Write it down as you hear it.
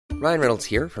Ryan Reynolds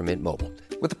here from Mint Mobile.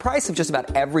 With the price of just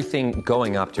about everything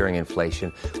going up during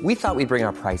inflation, we thought we'd bring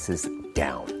our prices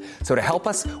down. So to help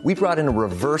us, we brought in a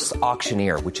reverse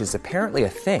auctioneer, which is apparently a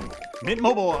thing. Mint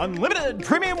Mobile Unlimited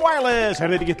Premium Wireless. How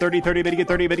to get 30, 30, bit to get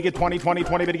 30, bit to get 20, 20,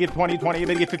 20, bit to get 20, 20,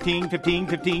 bit to get 15, 15,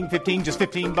 15, 15, just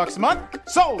 $15 a month?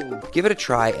 Sold! Give it a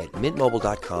try at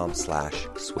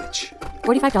mintmobile.com/switch.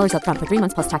 $45 up front for 3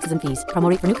 months plus taxes and fees. Promo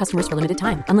rate for new customers for limited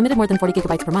time. Unlimited more than 40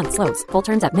 gigabytes per month. Slows full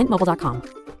terms at mintmobile.com.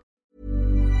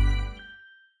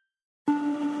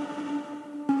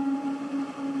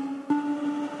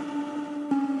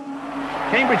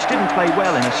 Cambridge didn't play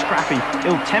well in a scrappy,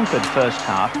 ill-tempered first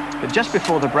half, but just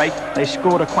before the break, they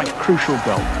scored a quite crucial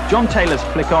goal. John Taylor's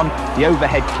flick on, the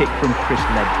overhead kick from Chris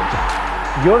Ledbetter.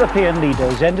 European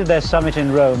leaders ended their summit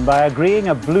in Rome by agreeing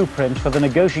a blueprint for the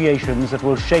negotiations that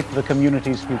will shape the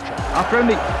community's future. After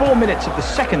only 4 minutes of the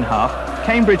second half,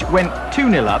 Cambridge went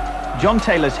 2-0 up, John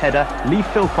Taylor's header, Lee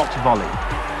Philpott's volley.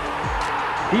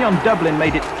 Dion Dublin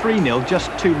made it 3-0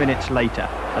 just 2 minutes later.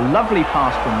 A lovely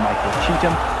pass from Michael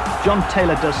Cheetham. John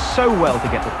Taylor does so well to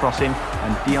get the cross in,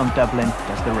 and Dion Dublin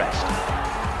does the rest.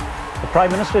 The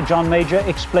Prime Minister, John Major,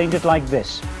 explained it like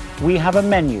this. We have a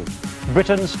menu.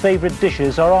 Britain's favourite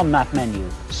dishes are on that menu.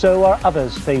 So are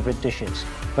others' favourite dishes.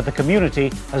 But the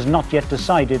community has not yet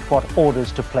decided what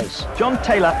orders to place. John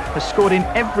Taylor has scored in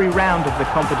every round of the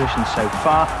competition so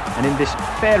far, and in this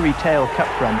fairy tale cup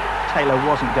run, Taylor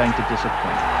wasn't going to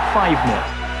disappoint. 5-0.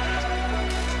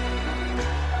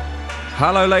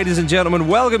 Hello, ladies and gentlemen.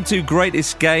 Welcome to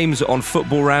Greatest Games on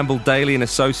Football Ramble Daily in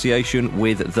association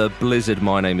with The Blizzard.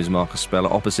 My name is Marcus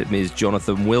Speller. Opposite me is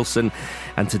Jonathan Wilson.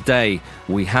 And today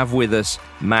we have with us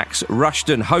Max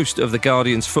Rushton, host of the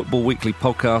Guardian's Football Weekly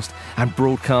podcast and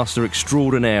broadcaster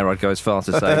extraordinaire, I'd go as far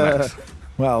to say, Max.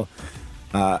 Well,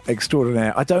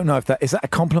 extraordinaire. I don't know if is that a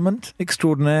compliment?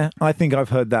 Extraordinaire? I think I've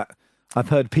heard that. I've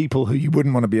heard people who you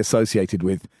wouldn't want to be associated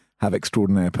with have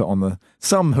extraordinaire put on the...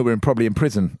 Some who are probably in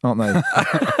prison, aren't they?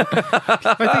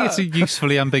 I think it's a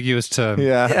usefully ambiguous term.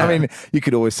 Yeah. I mean, you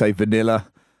could always say vanilla,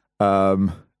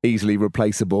 easily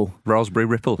replaceable. Raspberry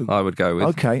Ripple, I would go with.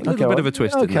 Okay. A little bit of a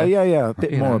twist in there. Yeah. A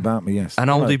bit more about me, yes. An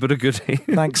oldie but a goodie.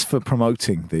 Thanks for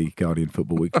promoting the Guardian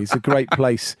Football Weekly. It's a great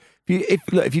place.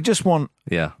 If you just want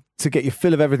to get your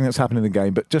fill of everything that's happening in the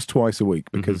game, but just twice a week,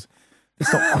 because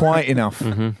it's not quite enough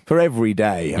for every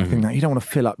day. I think that you don't want to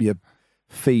fill up your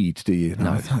feed, do you?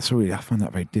 No, that's really. I find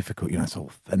that very difficult.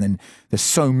 And then there's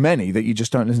so many that you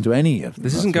just don't listen to any of them.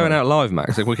 This isn't going out live,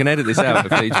 Max. We can edit this out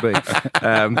if needs be,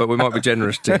 but we might be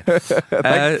generous too.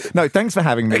 No, thanks for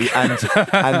having me. And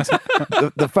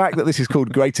the fact that this is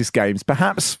called Greatest Games,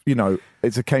 perhaps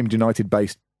it's a Cambridge United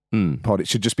based pod. It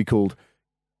should just be called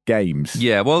Games.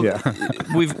 Yeah, well,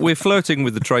 we're flirting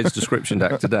with the Trades Description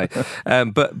Act today.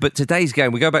 But today's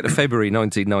game, we go back to February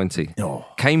 1990.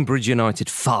 Cambridge United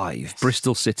 5,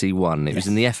 Bristol City 1. It was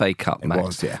in the FA Cup, Max. It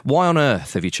was, yeah. Why on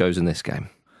earth have you chosen this game?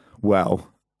 Well,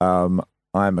 I'm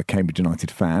a Cambridge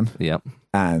United fan. Yep.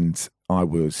 And I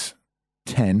was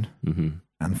 10,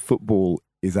 and football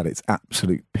is at its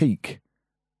absolute peak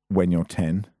when you're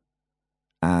 10.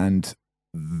 And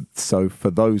so for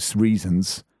those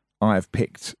reasons, I have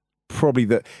picked probably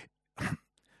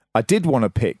I did want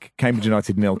to pick Cambridge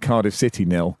United 0, Cardiff City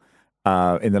 0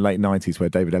 in the late 90s, where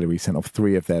David Ellery sent off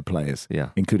 3 of their players,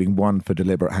 including 1 for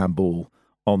deliberate handball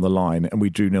on the line, and we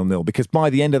drew 0-0. Because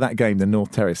by the end of that game, the North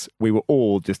Terrace, we were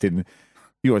all just in,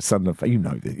 you're a Sunderland fan,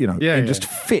 in just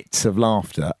fits of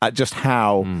laughter at just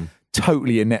how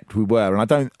totally inept we were.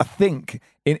 And I think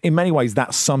in many ways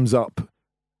that sums up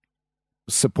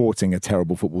supporting a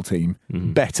terrible football team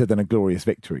better than a glorious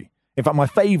victory. In fact, my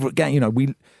favourite game,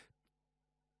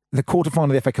 the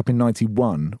quarter-final of the FA Cup in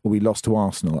 91, where we lost to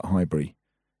Arsenal at Highbury,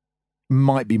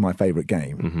 might be my favourite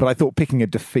game. But I thought picking a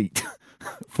defeat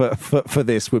for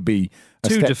this would be a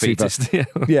too step defeatist.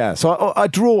 Yeah, so a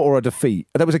draw or a defeat.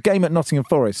 There was a game at Nottingham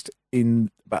Forest in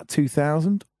about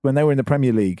 2000 when they were in the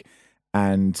Premier League,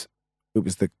 and it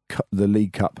was the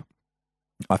League Cup.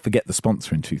 I forget the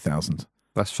sponsor in 2000.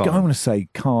 That's fine. I want to say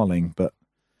Carling, but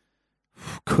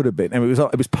could have been. And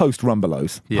it was post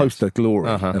Rumbelows, post the glory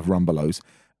of Rumbelows,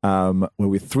 where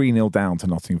we're 3-0 down to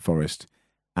Nottingham Forest,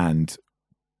 and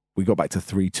we got back to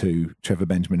 3-2. Trevor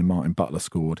Benjamin and Martin Butler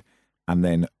scored, and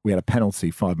then we had a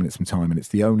penalty 5 minutes from time, and it's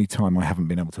the only time I haven't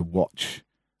been able to watch.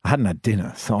 I hadn't had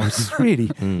dinner, so I was really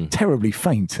terribly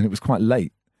faint, and it was quite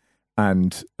late.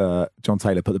 And John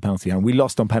Taylor put the penalty on. We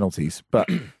lost on penalties, but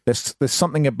there's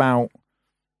something about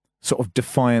sort of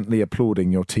defiantly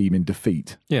applauding your team in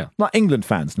defeat. Yeah. Like England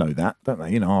fans know that, don't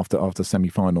they? After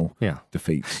semi-final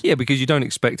defeats. Yeah, because you don't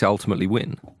expect to ultimately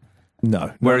win.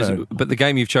 No. But the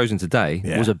game you've chosen today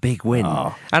was a big win.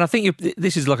 Oh. And I think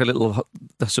this is like a little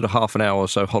sort of half an hour or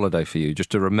so holiday for you, just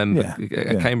to remember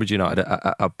Cambridge United,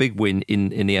 a big win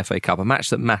in the FA Cup, a match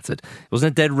that mattered. It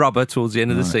wasn't a dead rubber towards the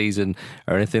end of the season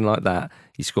or anything like that.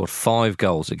 He scored 5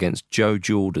 goals against Joe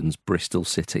Jordan's Bristol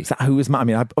City. Is that who was? I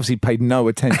mean, I obviously paid no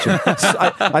attention.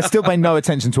 I still pay no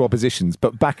attention to oppositions,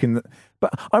 but back in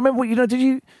but I remember, did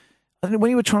you? I don't know,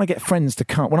 when you were trying to get friends to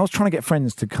come, when I was trying to get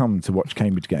friends to come to watch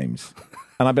Cambridge games,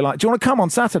 and I'd be like, "Do you want to come on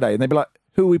Saturday?" And they'd be like,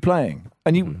 "Who are we playing?"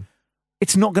 And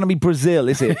it's not going to be Brazil,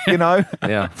 is it?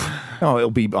 Yeah. Oh,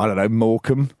 it'll be, I don't know,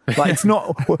 Morecambe. Like, it's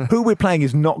not who we're playing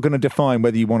is not going to define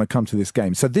whether you want to come to this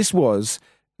game. So this was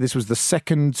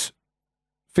the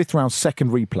fifth round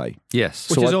second replay. Yes,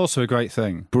 which is also a great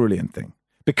thing, brilliant thing,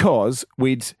 because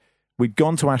we'd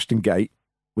gone to Ashton Gate,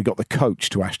 we got the coach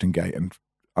to Ashton Gate, and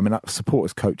I mean,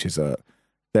 supporters coaches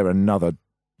they're another,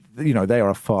 they are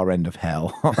a far end of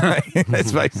hell.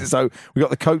 Let's face it. So we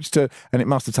got the coach to, and it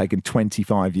must have taken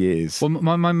 25 years. Well,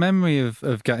 my memory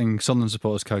of getting Sunderland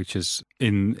supporters coaches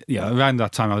around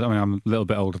that time, I'm a little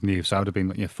bit older than you, so I would have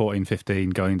been 14, 15,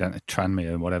 going down to Tranmere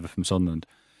and whatever from Sunderland,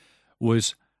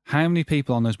 was how many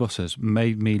people on those buses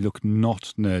made me look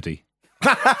not nerdy.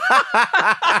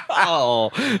 Oh,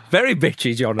 very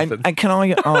bitchy, Jonathan. And can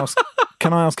I ask,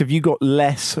 have you got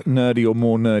less nerdy or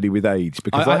more nerdy with age?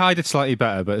 Because I hide it slightly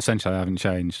better, but essentially I haven't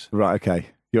changed. Right, okay.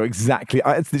 You're exactly...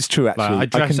 It's true, actually. I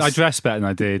dress better than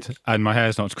I did, and my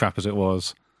hair's not as crap as it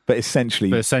was. But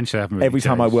essentially, I haven't really every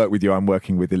time I changed. work with you, I'm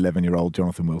working with 11-year-old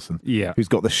Jonathan Wilson, who's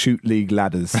got the shoot league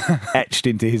ladders etched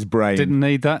into his brain. Didn't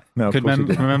need that. No, Could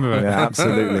remember it. Yeah,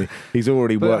 absolutely. He's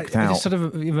already worked out. I just sort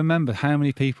of remember how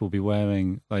many people be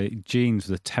wearing like jeans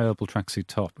with a terrible tracksuit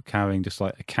top, carrying just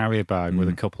like a carrier bag with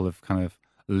a couple of kind of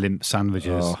limp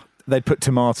sandwiches. Oh. They'd put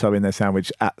tomato in their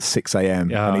sandwich at 6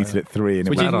 a.m. and eat it at 3. And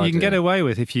which you can get away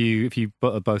with if you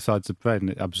butter both sides of bread and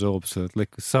it absorbs the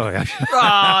liquid. Sorry.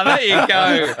 There you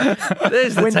go.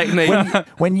 There's the technique.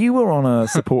 When you were on a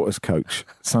supporters coach,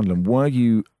 Sunderland, were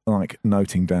you like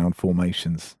noting down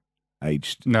formations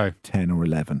aged 10 or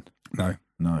 11? No.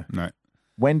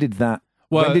 When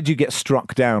did you get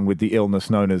struck down with the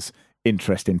illness known as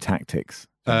interest in tactics?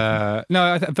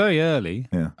 Very early.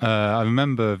 Yeah. I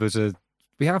remember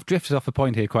we have drifted off the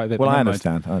point here quite a bit. Well, I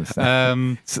understand. It's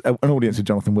an audience of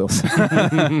Jonathan Wilson.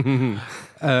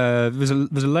 There's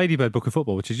a Ladybird book of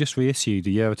football which is just reissued a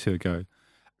year or two ago,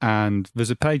 and there's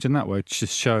a page in that where it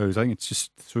just shows. I think it's just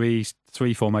three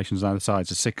formations on either side,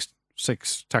 so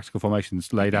six tactical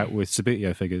formations laid out with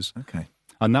Subbuteo figures. Okay.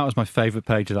 And that was my favourite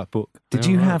page of that book. Did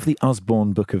you have the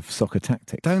Usborne Book of Soccer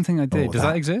Tactics? Don't think I did. Does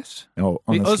that exist? Oh,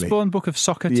 honestly. The Usborne Book of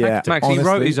Soccer Tactics. Max, he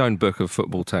wrote his own book of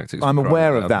football tactics. I'm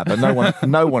aware of that, but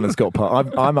no one has got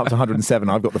part. I'm up to 107.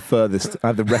 I've got the furthest. I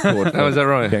have the record. Oh, is that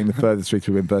right? Getting the furthest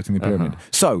through inverting the pyramid.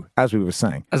 So, as we were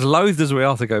saying, as loathed as we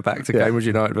are to go back to Cambridge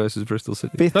United versus Bristol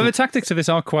City, but the tactics of this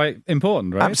are quite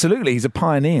important, right? Absolutely, he's a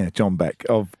pioneer, John Beck.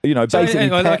 Basically.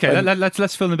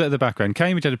 Let's fill in a bit of the background.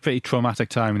 Cambridge had a pretty traumatic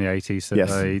time in the 80s.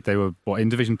 Yes. They were in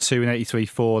Division 2 in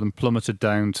 83-4, then plummeted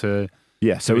down to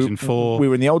Division 4. We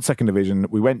were in the old second division.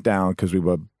 We went down because we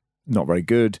were not very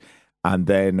good, and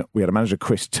then we had a manager,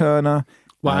 Chris Turner.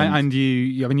 Well, and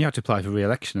you had to apply for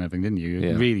re-election and everything, didn't you? You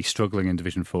were really struggling in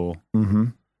Division 4. Mm-hmm.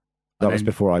 That was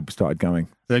before I started going.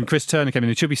 Then Chris Turner came in.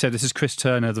 It should be said, this is Chris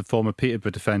Turner, the former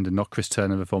Peterborough defender, not Chris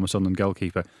Turner, the former Sunderland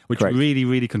goalkeeper, which Correct. really,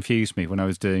 really confused me when I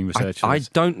was doing research. I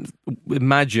don't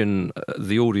imagine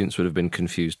the audience would have been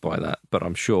confused by that, but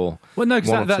I'm sure. Well, no,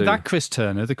 because that Chris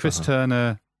Turner, the Chris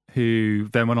Turner who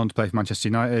then went on to play for Manchester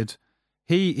United,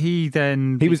 he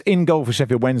was in goal for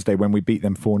Sheffield Wednesday when we beat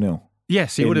them 4-0.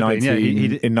 Yes, he would have been. Yeah,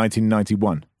 in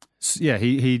 1991. Yeah,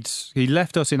 he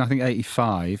left us in I think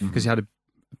 85 because he had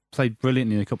played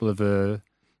brilliantly in a couple of the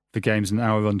games in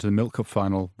our run to the Milk Cup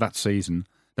final that season.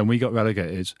 Then we got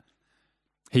relegated.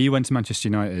 He went to Manchester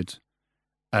United.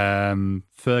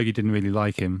 Fergie didn't really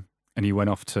like him, and he went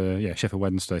off to Sheffield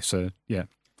Wednesday. So yeah.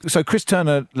 So Chris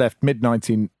Turner left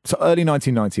early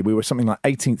 1990. We were something like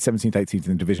 18th, 17th, 18th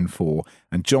in Division 4,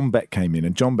 and John Beck came in,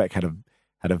 and John Beck had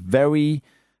a very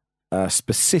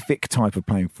specific type of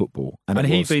playing football, and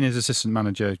he'd been his assistant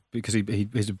manager because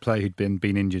he's a player who'd been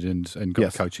injured and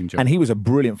got a coaching job. And he was a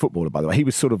brilliant footballer, by the way. He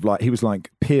was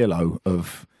like Pirlo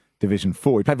of Division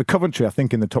 4. He played for Coventry, I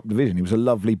think, in the top division. He was a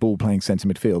lovely ball-playing centre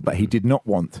midfield, but he did not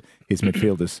want his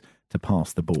midfielders to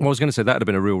pass the ball. Well, I was going to say that would have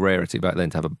been a real rarity back then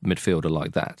to have a midfielder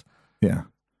like that. Yeah,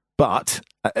 but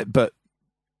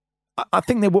I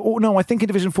think I think in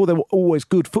Division 4 they were always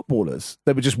good footballers.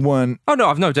 They were just weren't. Oh no,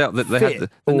 I've no doubt that they had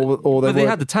they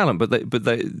had the talent, but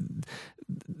they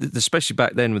especially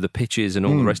back then with the pitches and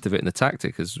all the rest of it and the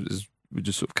tactic, as were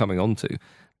just sort of coming on to,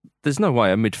 there's no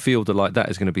way a midfielder like that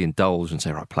is going to be indulged and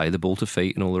say, right, play the ball to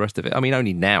feet and all the rest of it. I mean,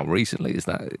 only now, recently, is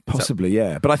that... Possibly,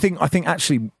 yeah. But I think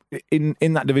actually in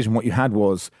that division, what you had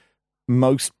was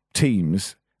most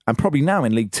teams, and probably now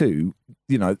in League Two,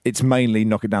 it's mainly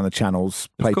knock it down the channels,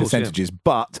 play percentages. Yeah.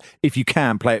 But if you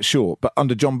can, play it short. But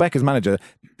under John Beck as manager,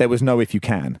 there was no if you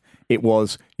can. It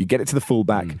was, you get it to the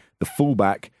fullback, the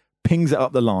fullback pings it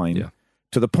up the line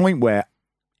to the point where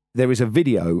there is a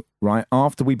video, right,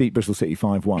 after we beat Bristol City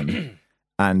 5-1,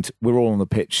 and we're all on the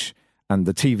pitch, and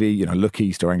the TV, Look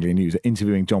East or Anglian News are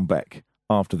interviewing John Beck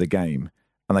after the game.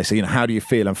 And they say, how do you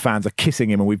feel? And fans are kissing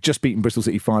him. And we've just beaten Bristol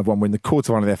City 5-1. We're in the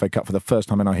quarterfinal of the FA Cup for the first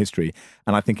time in our history.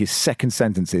 And I think his second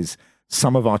sentence is,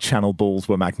 some of our channel balls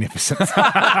were magnificent.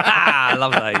 I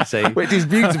love that, you see. Which is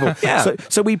beautiful. Yeah.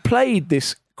 So we played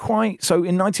this So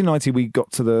in 1990, we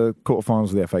got to the quarterfinals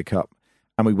of the FA Cup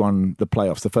and we won the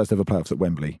playoffs, the first ever playoffs at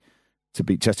Wembley, to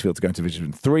beat Chesterfield to go into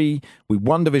Division 3. We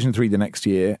won Division 3 the next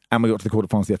year, and we got to the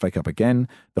quarterfinals of the FA Cup again.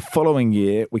 The following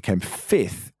year, we came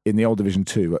 5th in the old Division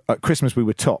 2. At Christmas, we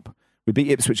were top. We beat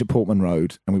Ipswich at Portman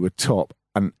Road, and we were top.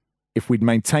 And if we'd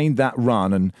maintained that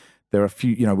run, and there are a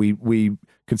few, we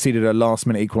conceded a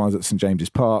last-minute equaliser at St James's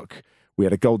Park. We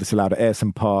had a goal disallowed at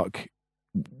Ayresome Park.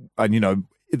 And,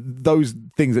 those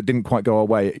things that didn't quite go our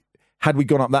way. Had we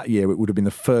gone up that year, it would have been the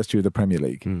first year of the Premier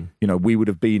League. We would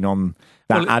have been on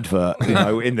that advert,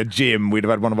 in the gym. We'd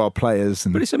have had one of our players.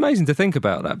 But it's amazing to think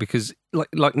about that because,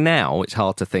 like now, it's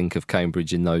hard to think of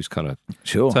Cambridge in those kind of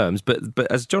terms. But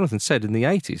as Jonathan said, in the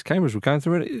 80s, Cambridge were going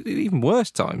through an even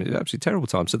worse time, an absolutely terrible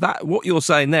time. So that what you're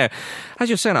saying there, as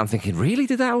you're saying, I'm thinking, really,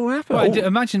 did that all happen? Well,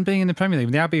 imagine being in the Premier League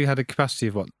when the Abbey had a capacity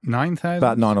of 9,000?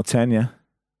 About 9 or 10, yeah.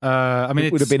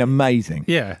 It would have been amazing.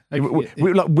 Yeah.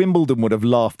 Wimbledon would have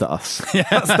laughed at us. Yeah.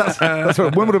 That's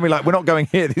what Wimbledon would be like, we're not going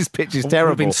here, this pitch is terrible. Would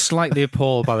have been slightly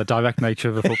appalled by the direct nature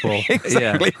of the football.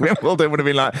 Exactly. Yeah. Wimbledon would have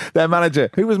been like, their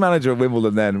manager, who was manager of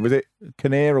Wimbledon then? Was it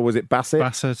Kinnear or was it Bassett?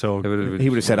 Bassett. Or he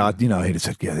would have said, he'd have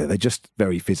said, yeah, they're just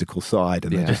very physical side.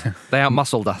 And they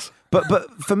outmuscled us. But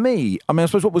for me, I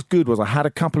suppose what was good was I had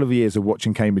a couple of years of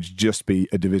watching Cambridge just be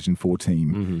a Division 4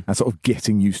 team and sort of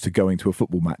getting used to going to a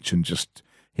football match and just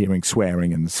hearing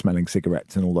swearing and smelling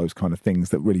cigarettes and all those kind of things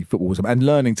that really football was about, and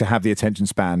learning to have the attention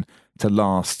span to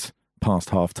last past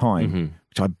half time,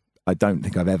 which I don't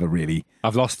think I've ever really...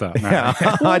 I've lost that now.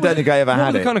 Yeah, I don't think I ever had it.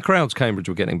 What were the kind of crowds Cambridge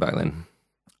were getting back then?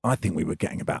 I think we were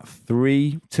getting about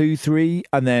 3,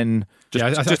 and then...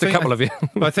 Just a couple of you.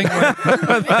 I think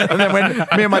and then when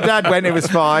me and my dad went, it was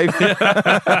 5.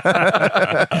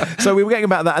 So we were getting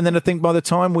about that, and then I think by the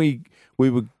time we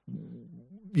were...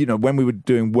 when we were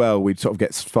doing well, we'd sort of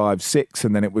get 5, 6,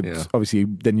 and then it would obviously,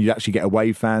 then you'd actually get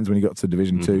away fans when you got to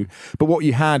Division 2. But what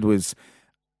you had was,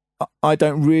 I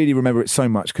don't really remember it so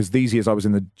much because these years I was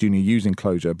in the junior youth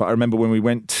enclosure, but I remember when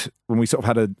we sort of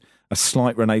had a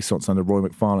slight renaissance under Roy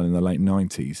McFarlane in the late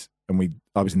 90s, and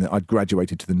I'd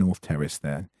graduated to the North Terrace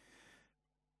there.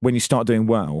 When you start doing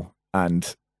well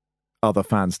and other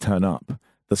fans turn up,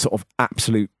 the sort of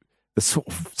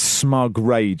smug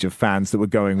rage of fans that were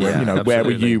going, where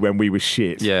were you when we were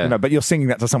shit? Yeah. But you're singing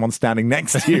that to someone standing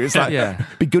next to you. It's like, it'd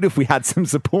be good if we had some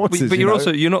supporters. But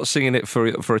you're not singing it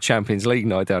for a Champions League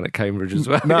night down at Cambridge as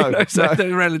well. No,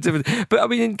 relativity. But I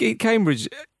mean, in Cambridge,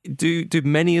 do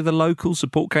many of the locals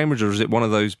support Cambridge, or is it one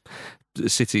of those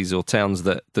cities or towns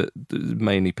that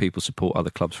mainly people support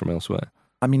other clubs from elsewhere?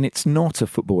 I mean, it's not a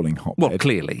footballing hotbed. Well,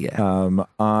 clearly, yeah.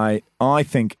 I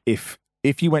think if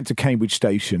you went to Cambridge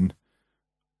Station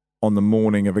on the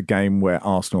morning of a game where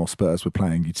Arsenal or Spurs were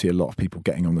playing, you'd see a lot of people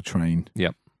getting on the train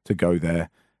to go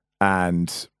there. And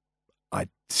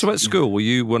So at school, were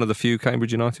you one of the few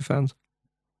Cambridge United fans?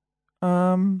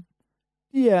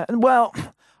 Yeah. Well,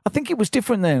 I think it was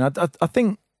different then. I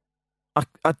think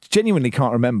I genuinely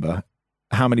can't remember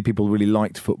how many people really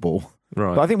liked football.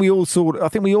 Right. But I think we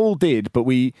all did, but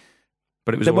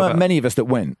there weren't many of us that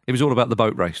went. It was all about the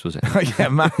boat race, was it?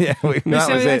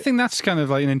 I think that's kind of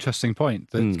like an interesting point.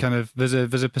 That kind of there's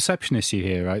a perception issue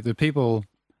here, right? The people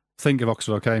think of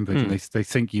Oxford or Cambridge and they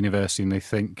think university and they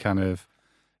think kind of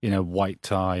white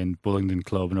tie and Bullingdon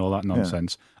Club and all that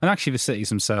nonsense. Yeah. And actually, the cities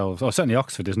themselves, or certainly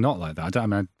Oxford, is not like that. I don't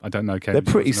know Cambridge. They're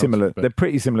pretty similar. Oxford, they're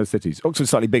pretty similar cities. Oxford's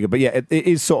slightly bigger, but yeah, it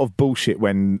is sort of bullshit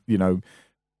when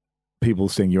people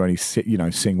sing you only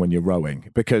sing when you're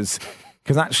rowing because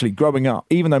actually growing up,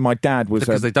 even though my dad was...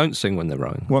 Because they don't sing when they're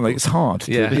rowing. Well, it's hard.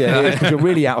 Because you're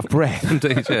really out of breath.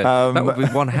 Indeed, yeah. That would be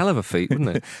one hell of a feat,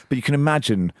 wouldn't it? But you can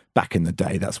imagine back in the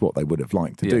day, that's what they would have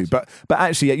liked to do. But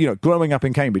actually, growing up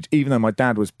in Cambridge, even though my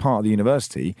dad was part of the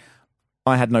university,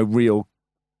 I had no real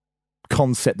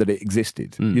concept that it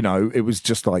existed. It was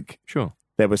just like... Sure.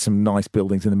 there were some nice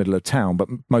buildings in the middle of town, but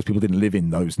most people didn't live in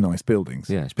those nice buildings.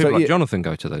 Yeah, it's people like Jonathan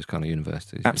go to those kind of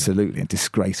universities. Absolutely, and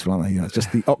disgraceful, aren't they? It's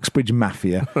just the Oxbridge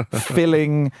mafia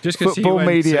filling just football you went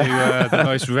media. To, the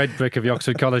most red brick of the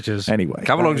Oxford colleges. Anyway,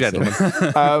 come along, gentlemen.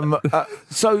 But I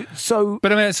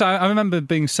mean, so I remember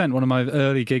being sent. One of my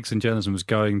early gigs in journalism was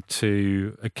going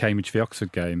to a Cambridge v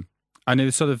Oxford game, and it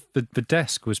was sort of the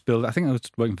desk was built. I think I was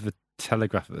working for the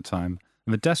Telegraph at the time.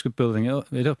 And the desk were building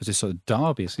it up as this sort of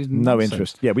derby. No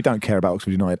interest. Yeah, we don't care about Oxford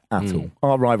United at all.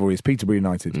 Our rivalry is Peterborough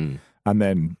United, and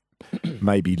then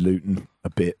maybe Luton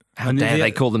a bit. How dare they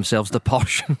call themselves the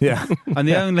posh? Yeah. And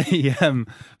the only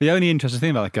interesting thing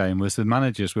about that game was the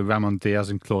managers were Ramon Diaz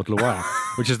and Claude Leroy,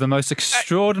 which is the most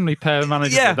extraordinary pair of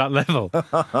managers at that level.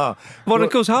 Well,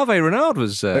 of course, Hervé Renard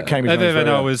was... Hervé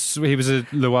Renard was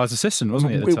Leroy's assistant,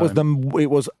 wasn't he, at the time? It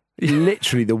was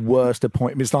literally the worst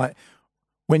appointment. It's like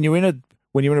when you're in a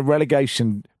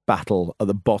relegation battle at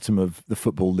the bottom of the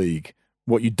Football League,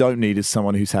 what you don't need is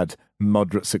someone who's had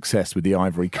moderate success with the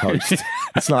Ivory Coast.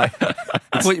 It's like...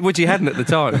 Which he hadn't at the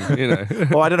time, you know.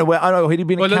 Well, I don't know where... I don't know, he'd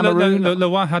been in Cameroon.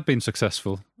 Leroy had been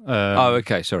successful.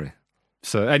 Okay, sorry.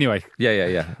 So anyway...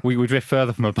 Yeah. We would drift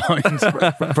further from a point.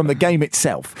 From the game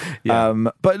itself. Yeah.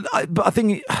 But I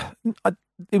think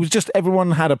it was just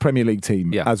everyone had a Premier League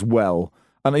team as well.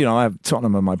 And, you know, I have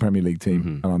Tottenham on my Premier League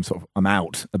team, and I'm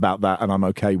out about that, and I'm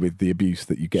okay with the abuse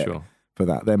that you get for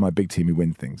that. They're my big team who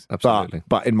win things. Absolutely.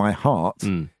 But in my heart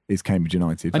is Cambridge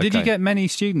United. And did you get many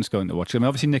students going to watch? I mean,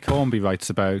 obviously Nick Hornby writes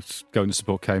about going to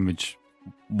support Cambridge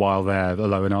while they're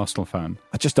although an Arsenal fan.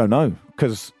 I just don't know,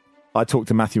 because I talked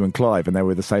to Matthew and Clive, and they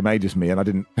were the same age as me, and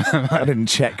I didn't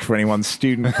check for anyone's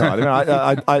student card.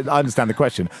 I mean, I understand the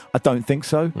question. I don't think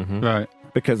so, right?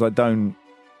 Because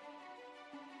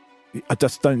I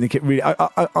just don't think it really.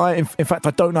 In fact,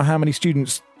 I don't know how many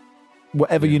students,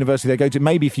 whatever university they go to.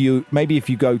 Maybe if you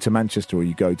go to Manchester or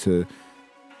you go to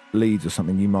Leeds or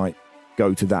something, you might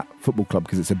go to that football club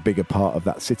because it's a bigger part of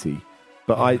that city.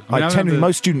 But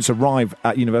most students arrive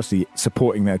at university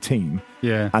supporting their team,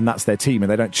 and that's their team,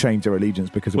 and they don't change their allegiance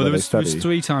because of where they study. There was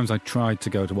 3 times I tried to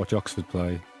go to watch Oxford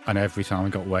play, and every time I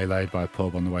got waylaid by a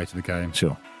pub on the way to the game.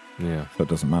 Sure, yeah, so it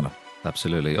doesn't matter.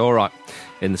 Absolutely. All right.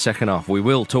 In the second half, we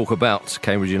will talk about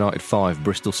Cambridge United 5,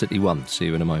 Bristol City 1. See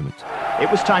you in a moment. It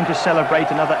was time to celebrate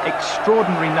another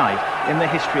extraordinary night in the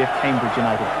history of Cambridge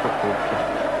United Football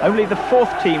Club. Only the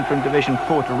 4th team from Division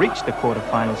 4 to reach the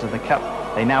quarter-finals of the Cup.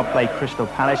 They now play Crystal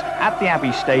Palace at the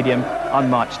Abbey Stadium on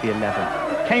March the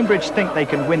 11th. Cambridge think they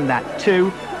can win that too.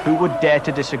 Who would dare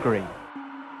to disagree?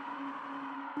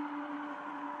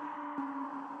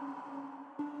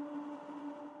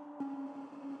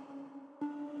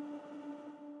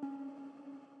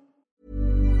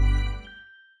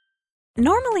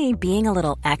 Normally, being a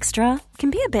little extra can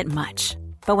be a bit much,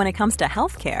 but when it comes to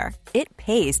healthcare, it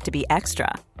pays to be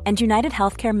extra. And United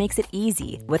Healthcare makes it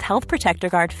easy with Health Protector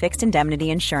Guard fixed indemnity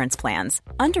insurance plans.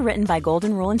 Underwritten by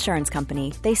Golden Rule Insurance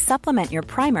Company, they supplement your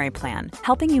primary plan,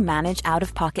 helping you manage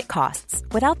out-of-pocket costs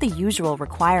without the usual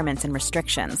requirements and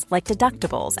restrictions like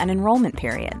deductibles and enrollment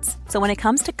periods. So when it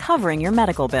comes to covering your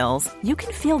medical bills, you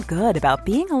can feel good about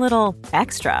being a little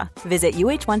extra. Visit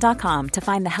uh1.com to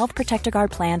find the Health Protector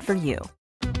Guard plan for you.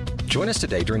 Join us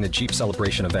today during the Jeep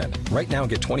Celebration event. Right now,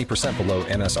 get 20% below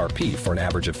MSRP for an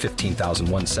average of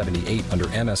 $15,178 under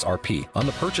MSRP on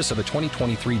the purchase of a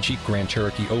 2023 Jeep Grand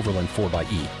Cherokee Overland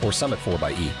 4xE or Summit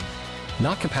 4xE.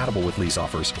 Not compatible with lease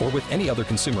offers or with any other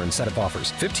consumer incentive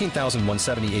offers.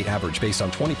 $15,178 average based on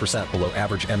 20% below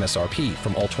average MSRP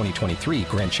from all 2023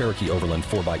 Grand Cherokee Overland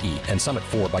 4xE and Summit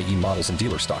 4xE models in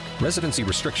dealer stock. Residency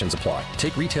restrictions apply.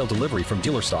 Take retail delivery from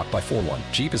dealer stock by 4/1.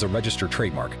 Jeep is a registered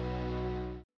trademark.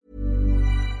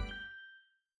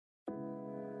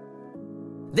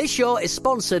 This show is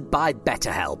sponsored by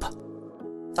BetterHelp.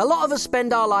 A lot of us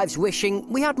spend our lives wishing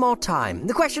we had more time.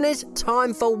 The question is,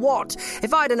 time for what?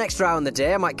 If I had an extra hour in the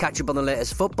day, I might catch up on the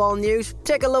latest football news,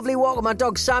 take a lovely walk with my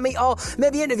dog Sammy, or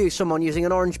maybe interview someone using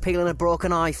an orange peel and a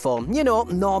broken iPhone. You know,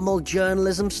 normal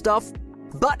journalism stuff.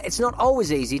 But it's not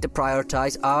always easy to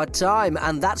prioritise our time,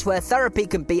 and that's where therapy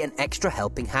can be an extra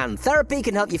helping hand. Therapy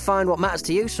can help you find what matters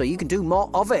to you so you can do more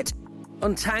of it.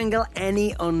 Untangle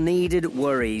any unneeded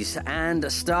worries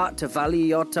and start to value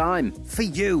your time for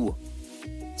you.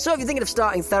 So if you're thinking of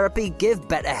starting therapy, give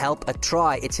BetterHelp a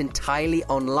try. It's entirely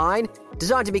online,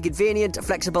 designed to be convenient,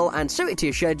 flexible, and suited to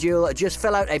your schedule. Just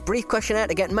fill out a brief questionnaire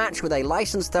to get matched with a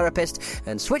licensed therapist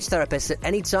and switch therapists at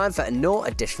any time for no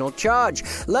additional charge.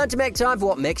 Learn to make time for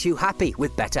what makes you happy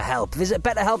with BetterHelp. Visit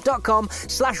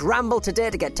betterhelp.com/ramble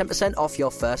today to get 10% off your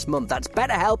first month. That's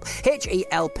BetterHelp,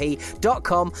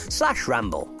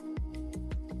 HELP.com/ramble.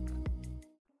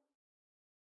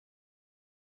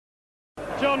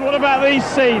 John, what about these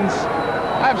scenes?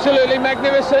 Absolutely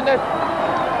magnificent.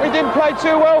 We didn't play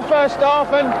too well first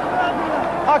half, and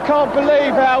I can't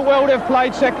believe how well they've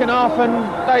played second half, and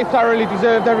they thoroughly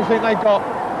deserved everything they got.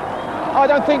 I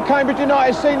don't think Cambridge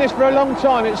United has seen this for a long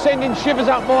time. It's sending shivers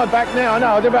up my back now. I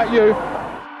know. What about you?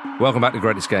 Welcome back to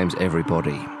Greatest Games,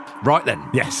 everybody. Right then.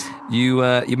 Yes. You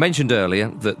mentioned earlier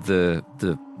that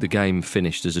the game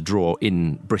finished as a draw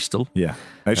in Bristol. Yeah.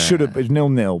 It should have been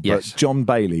 0-0, yes. but John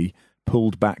Bailey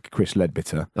pulled back Chris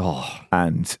Leadbitter.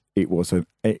 And it was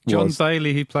John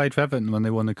Bailey, he played for Everton when they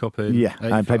won the cup in 85.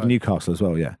 And played for Newcastle as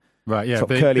well, yeah. Right, yeah.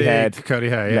 Curly hair,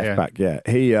 left back, yeah.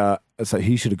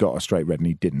 He should have got a straight red and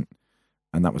he didn't.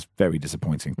 And that was very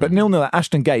disappointing. But 0-0 at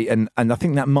Ashton Gate, and I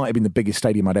think that might have been the biggest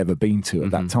stadium I'd ever been to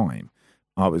at that time.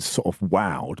 I was sort of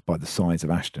wowed by the size of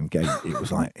Ashton Gate.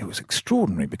 It was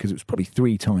extraordinary because it was probably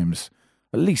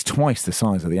at least twice the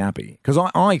size of the Abbey. Because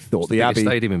I thought the Abbey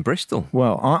stadium in Bristol.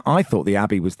 Well, I thought the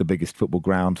Abbey was the biggest football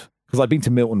ground because I'd been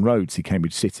to Milton Road to see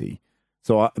Cambridge City.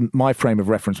 So my frame of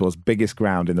reference was biggest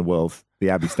ground in the world, the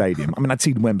Abbey Stadium. I mean, I'd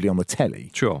seen Wembley on the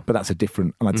telly, sure, but that's a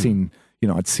different. And I'd seen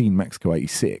Mexico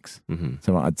 '86,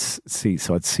 so I'd seen.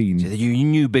 So you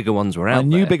knew bigger ones were out. I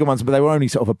knew bigger ones, but they were only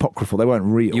sort of apocryphal. They weren't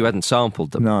real. You hadn't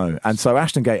sampled them, no. And so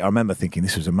Ashton Gate, I remember thinking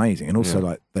this was amazing, and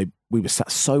also we were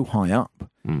sat so high up.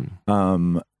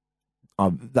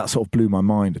 That sort of blew my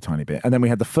mind a tiny bit. And then we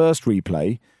had the first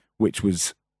replay, which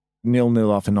was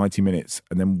 0-0 after 90 minutes,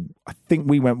 and then I think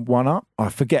we went 1-up. I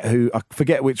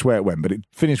forget which way it went, but it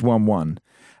finished 1-1.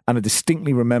 And I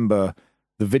distinctly remember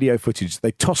the video footage.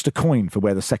 They tossed a coin for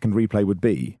where the second replay would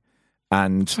be.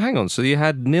 And so hang on, so you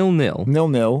had 0-0,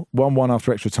 1-1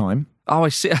 after extra time. Oh, I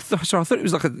see. I thought it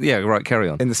was like carry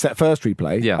on. In the first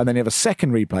replay, and then you have a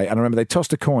second replay, and I remember they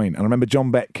tossed a coin, and I remember John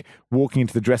Beck walking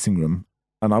into the dressing room,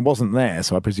 and I wasn't there,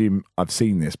 so I presume I've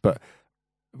seen this, but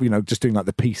just doing like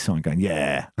the peace sign, going,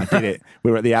 "Yeah, I did it."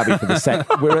 We're at the Abbey for the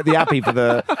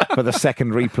for the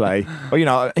second replay.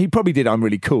 Well, he probably did. I'm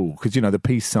really cool because the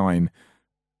peace sign.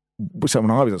 So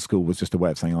when I was at school, was just a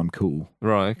way of saying I'm cool.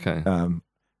 Right. Okay. It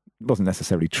wasn't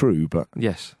necessarily true, but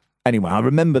yes. Anyway, I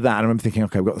remember that, and I remember thinking,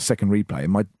 okay, we've got the second replay.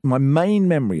 And my main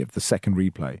memory of the second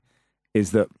replay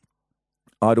is that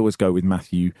I'd always go with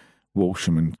Matthew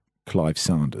Walsham and Clive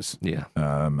Sanders. Yeah.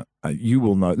 You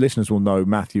will know, listeners will know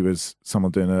Matthew as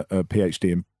someone doing a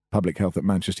PhD in public health at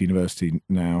Manchester University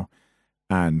now,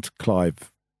 and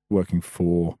Clive working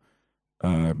for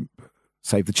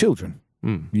Save the Children.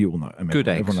 You all know. I mean, Good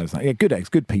Eggs. Everyone knows that. Yeah, Good Eggs,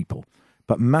 good people.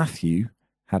 But Matthew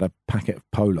had a packet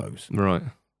of polos. Right.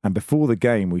 And before the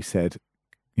game, we said,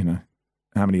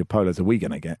 how many polos are we going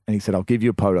to get? And he said, I'll give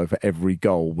you a polo for every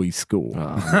goal we score.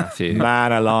 Oh, Matthew.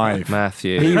 Man alive.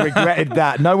 Matthew. He regretted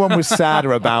that. No one was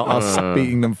sadder about us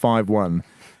beating them 5-1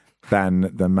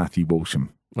 than Matthew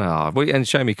Walsham. And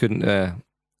shame he couldn't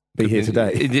be here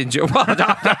today.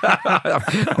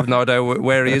 I've no idea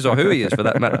where he is or who he is, for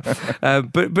that matter.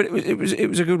 But it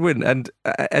was a good win.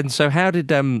 And so, how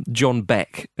did John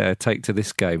Beck take to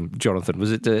this game, Jonathan?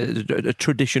 Was it a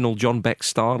traditional John Beck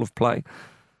style of play?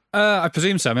 I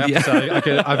presume so. I have to say,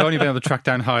 I've only been able to track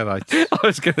down highlights. I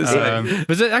was going to say.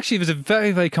 But it was a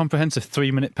very, very comprehensive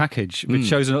 3-minute package, which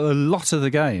shows a lot of the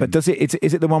game. But is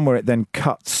it the one where it then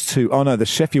cuts to? Oh no, the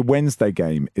Sheffield Wednesday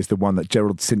game is the one that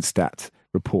Gerald Sinstadt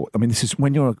report. I mean, this is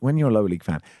when you're a lower league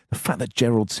fan. The fact that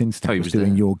Gerald Sinstadt was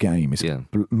doing your game is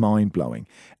mind blowing.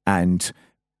 And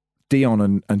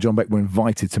Dion and John Beck were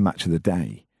invited to Match of the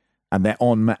Day, and they're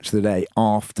on Match of the Day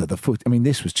after the foot. I mean,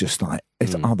 this was just like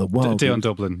it's otherworldly. Dion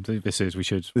Dublin. This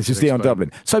is Dion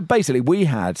Dublin. So basically, we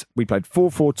played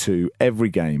 4-4-2 every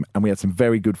game, and we had some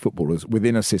very good footballers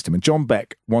within a system. And John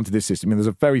Beck wanted this system. I mean, there's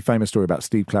a very famous story about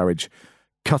Steve Claridge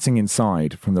cutting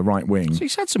inside from the right wing. So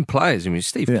he's had some players. I mean,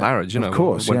 Steve Claridge, of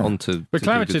course, went on to. But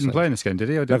Claridge didn't play in this game, did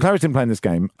he? No, Claridge didn't play in this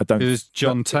game. I don't. It was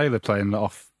John Taylor playing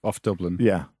off Dublin.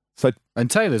 Yeah. And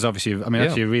Taylor's obviously,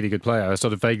 actually a really good player. I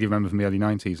sort of vaguely remember from the early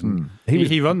 90s. And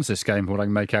he runs this game, what I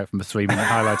can make out from the 3-minute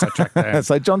highlights I tracked down.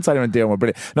 So John Taylor and Dion were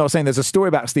brilliant. No, I was saying there's a story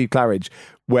about Steve Claridge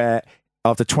where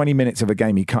after 20 minutes of a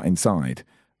game he cut inside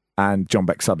and John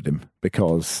Beck subbed him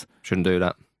because... Shouldn't do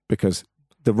that. Because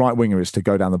the right winger is to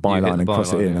go down the byline and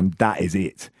cross it in, and that is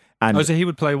it. And so he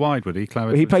would play wide, would he?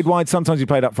 He played wide. Sometimes he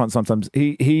played up front. Sometimes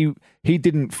he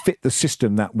didn't fit the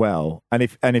system that well. And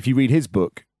if you read his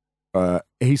book,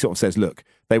 he sort of says, look,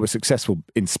 they were successful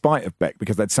in spite of Beck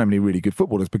because they had so many really good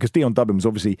footballers. Because Dion Dublin was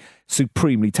obviously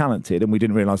supremely talented, and we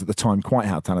didn't realise at the time quite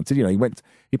how talented.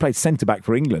 He played centre back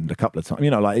for England a couple of times.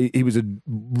 He was a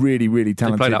really, really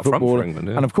talented footballer. Front for England,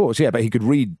 and of course, but he could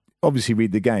read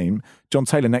the game. John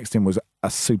Taylor next to him was a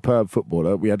superb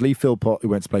footballer. We had Lee Philpott, who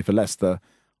went to play for Leicester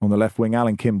on the left wing.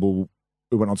 Alan Kimball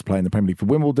who went on to play in the Premier League for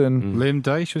Wimbledon. Liam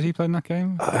Daish, was he playing that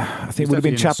game? I think it would have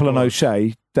been Chappell and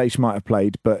O'Shea. Daish might have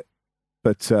played, but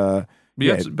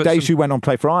Daish who went on to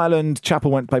play for Ireland.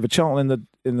 Chappell went to play for Charlton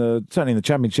certainly in the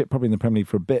Championship, probably in the Premier League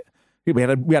for a bit. We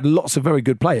had lots of very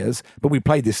good players, but we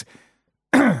played this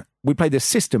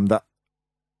system that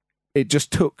it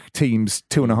just took teams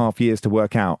 2.5 years to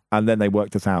work out, and then they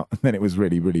worked us out, and then it was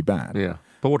really, really bad. Yeah,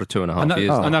 but what a 2.5 years!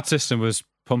 And that system was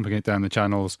pumping it down the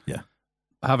channels. Yeah.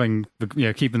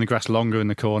 Keeping the grass longer in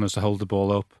the corners to hold the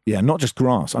ball up. Yeah, not just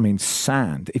grass. I mean,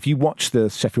 sand. If you watch the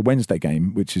Sheffield Wednesday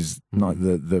game, which is like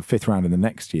the fifth round in the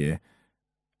next year,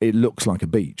 it looks like a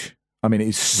beach. I mean,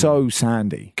 it's so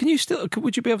sandy.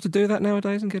 Would you be able to do that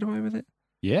nowadays and get away with it?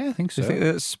 Yeah, I think so. I think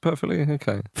that's perfectly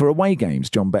okay. For away games,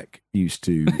 John Beck used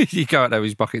to... You go out there with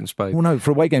his bucket and spade. Well, no,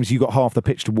 for away games, you got half the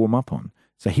pitch to warm up on.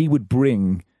 So he would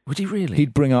bring... Would he really?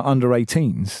 He'd bring our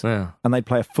under-18s, and they'd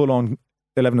play a full-on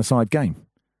 11-a-side game,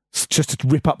 just to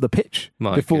rip up the pitch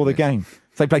before the game.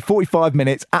 So they play 45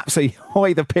 minutes, absolutely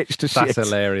hoy the pitch to shit. That's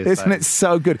hilarious. Isn't it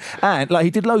so good? And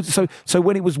he did loads. So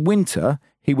when it was winter,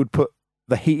 he would put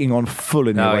the heating on full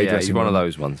in the away dressing room. He's one of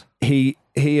those ones. He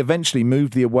eventually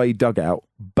moved the away dugout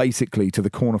basically to the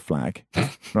corner flag,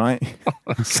 right?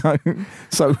 so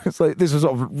this was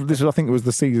I think it was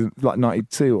the season like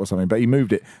 92 or something, but he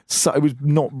moved it. So it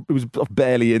was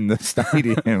barely in the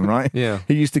stadium, right? Yeah.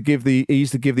 He used to give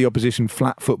the opposition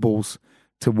flat footballs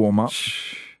to warm up.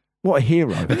 What a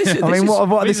hero!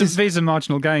 These are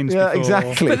marginal gains. Yeah,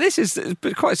 exactly. But this is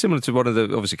quite similar to one of the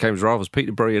obviously Cambridge rivals,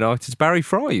 Peterborough United's Barry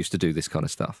Fry used to do this kind of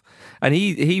stuff, and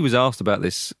he was asked about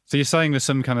this. So you're saying there's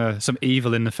some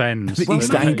evil in the fens? Well,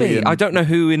 maybe. I don't know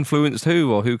who influenced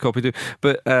who or who copied who,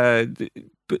 but I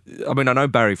mean I know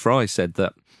Barry Fry said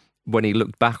that when he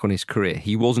looked back on his career,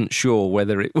 he wasn't sure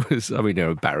whether it was... I mean,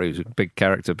 Barry was a big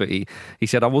character, but he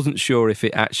said, I wasn't sure if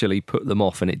it actually put them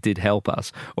off and it did help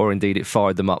us, or indeed it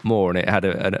fired them up more and it had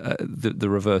the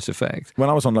reverse effect. When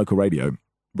I was on local radio,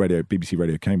 BBC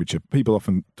Radio Cambridgeshire, people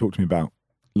often talk to me about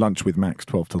Lunch with Max,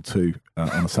 12 till 2 on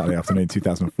a Saturday afternoon in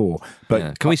 2004.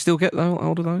 But can we still get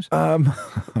hold of those?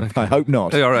 I hope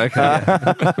not. All right, okay.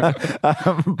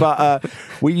 But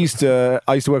I used to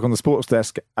work on the sports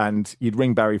desk, and you'd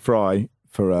ring Barry Fry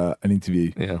for an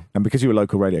interview. Yeah. And because you were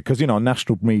local radio, because on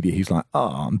national media, he's like,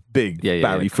 I'm big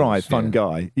Barry Fry, fun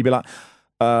guy. You'd be like,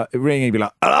 ring, he'd be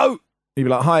like, hello. He'd be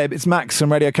like, hi, it's Max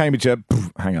from Radio Cambridgeshire.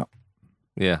 Hang up.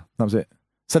 Yeah. That was it.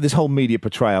 So this whole media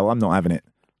portrayal, I'm not having it.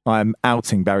 I'm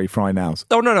outing Barry Fry now.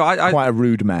 Oh, no. I quite a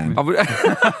rude man.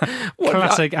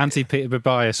 Classic anti-Peterborough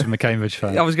bias from the Cambridge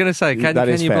fan. I was going to say, can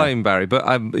you blame Barry? But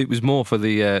it was more for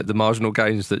the marginal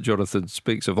gains that Jonathan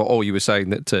speaks of. Or you were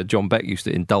saying that John Beck used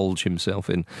to indulge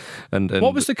himself in. And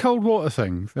what was the cold water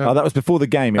thing? That was before the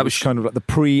game. It was kind of like the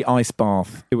pre-ice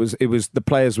bath. It was the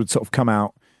players would sort of come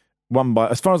out one by,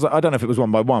 as far as I don't know if it was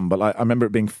one by one, but I remember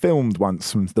it being filmed once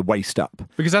from the waist up.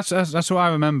 Because that's what I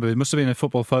remember. It must have been a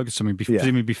Football Focus something,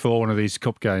 presumably before one of these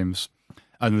cup games,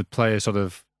 and the players sort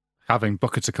of having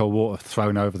buckets of cold water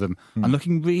thrown over them and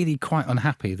looking really quite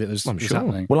unhappy that it was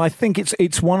happening. Well, I think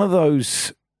it's one of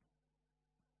those.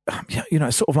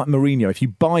 It's sort of like Mourinho. If you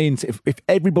buy into, if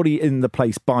everybody in the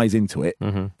place buys into it,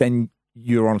 then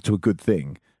you're on to a good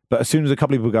thing. But as soon as a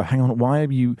couple of people go, hang on, why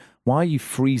are you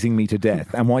freezing me to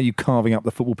death? And why are you carving up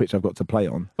the football pitch I've got to play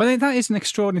on? Well, that is an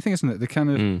extraordinary thing, isn't it? The kind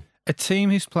of a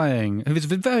team who's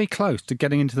very close to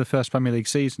getting into the first Premier League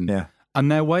season. Yeah. And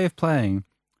their way of playing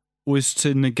was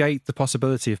to negate the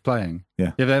possibility of playing.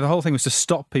 Yeah. The whole thing was to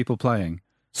stop people playing.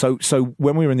 So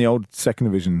when we were in the old second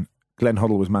division, Glenn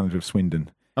Hoddle was manager of Swindon.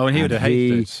 Oh, and he would have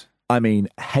hated it. I mean,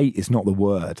 hate is not the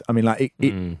word. I mean, like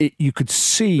it you could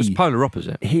see it's polar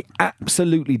opposite. He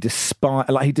absolutely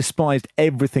despised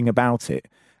everything about it.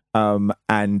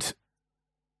 And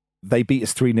they beat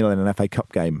us 3-0 in an FA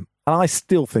Cup game. And I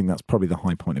still think that's probably the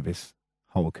high point of his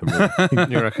whole career.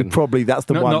 You reckon? Probably that's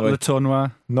the one. Not the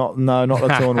tournoi. Not the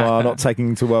tournoi. Not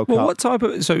taking to World Cup. Well, what type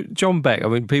of? So John Beck. I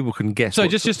mean, people can guess. So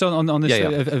just on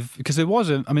this, because there was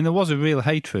a real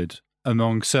hatred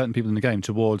among certain people in the game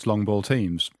towards long ball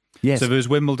teams. Yes. So there was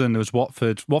Wimbledon, there was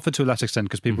Watford to a less extent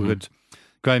because people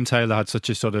Graham Taylor had such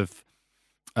a sort of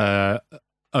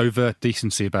overt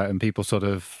decency about him. People sort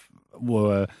of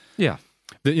were they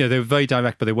were very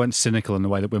direct, but they weren't cynical in the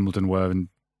way that Wimbledon were and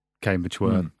Cambridge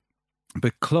were.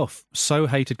 But Clough so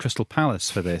hated Crystal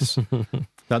Palace for this that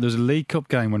there was a League Cup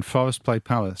game when Forest played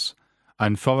Palace,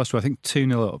 and Forest were I think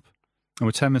 2-0 up, and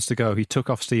with 10 minutes to go, he took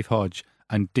off Steve Hodge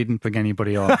and didn't bring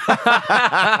anybody on.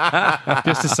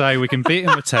 Just to say, we can beat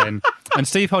him with 10. And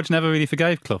Steve Hodge never really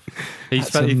forgave Clough.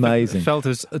 That's amazing. He felt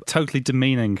as totally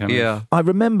demeaning. Kind of. I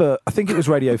remember, I think it was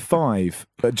Radio 5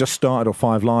 that just started, or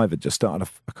 5 Live had just started.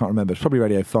 I can't remember. It's probably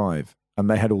Radio 5. And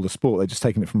they had all the sport. They'd just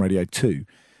taken it from Radio 2.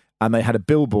 And they had a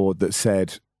billboard that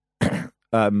said,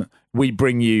 we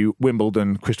bring you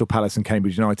Wimbledon, Crystal Palace and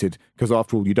Cambridge United because,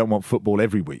 after all, you don't want football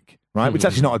every week, right? Which is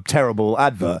actually not a terrible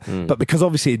advert. But because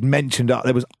obviously it mentioned,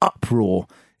 there was uproar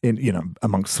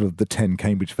amongst sort of the 10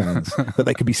 Cambridge fans that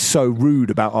they could be so rude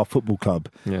about our football club.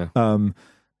 Yeah.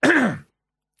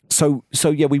 So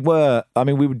yeah, we were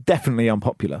definitely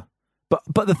unpopular.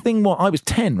 But the thing was, I was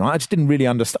 10, right? I just didn't really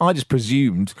understand. I just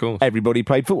presumed everybody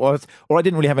played football, or I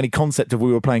didn't really have any concept of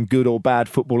we were playing good or bad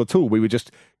football at all. We were just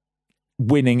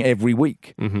winning every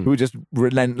week. We were just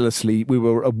relentlessly. We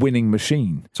were a winning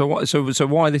machine. So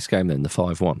why this game then? The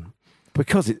 5-1.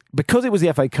 Because it was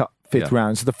the FA Cup fifth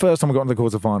round. So the first time we got into the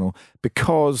quarter final,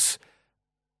 because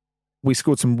we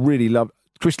scored some really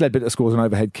Chris Ledbetter scores an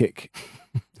overhead kick.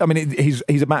 I mean, he's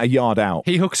about a yard out.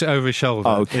 He hooks it over his shoulder.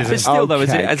 Okay. But still, though,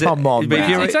 come on,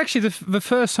 it's actually the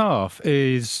first half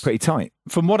is pretty tight.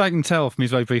 From what I can tell from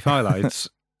his very brief highlights,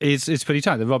 it's pretty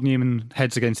tight. The Rob Newman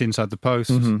heads against inside the post,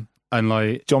 and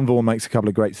like John Vaughan makes a couple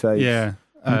of great saves. Yeah,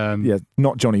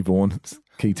 not Johnny Vaughan. It's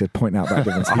key to point out that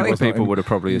difference. I think people would have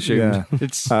probably assumed. Yeah.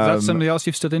 Is that somebody else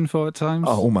you've stood in for at times?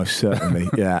 Oh, almost certainly.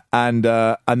 Yeah, and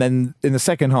then in the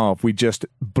second half we just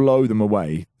blow them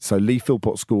away. So Lee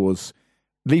Philpott scores.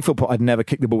 Lee Philpott had never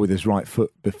kicked the ball with his right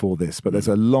foot before this, but there's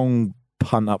a long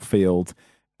punt upfield,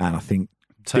 and I think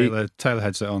Taylor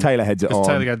heads it on. Taylor heads it on.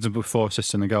 Taylor heads it before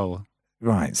assisting the goal.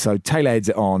 Right, so Taylor heads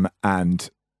it on, and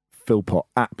Philpott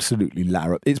absolutely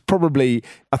larrup. It's probably,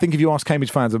 I think if you ask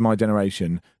Cambridge fans of my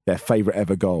generation, their favourite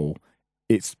ever goal,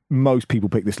 most people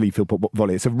pick this Lee Philpott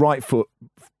volley. It's a right foot,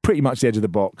 pretty much the edge of the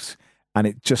box, and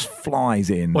it just flies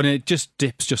in. When it just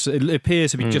dips, it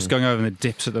appears to be just going over, and it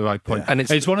dips at the right point. Yeah. And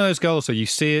it's one of those goals, so you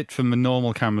see it from a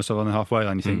normal camera, so on the halfway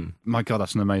line, you think, my God,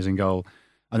 that's an amazing goal.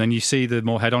 And then you see the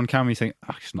more head-on camera, you think,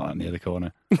 it's not that near the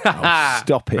corner.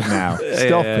 Stop it now.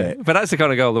 Stop it. But that's the kind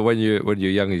of goal that when you're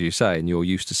young, as you say, and you're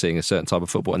used to seeing a certain type of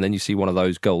football, and then you see one of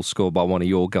those goals scored by one of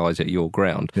your guys at your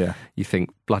ground, you think,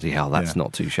 bloody hell, that's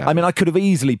not too shabby. I mean, I could have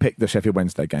easily picked the Sheffield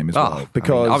Wednesday game as well.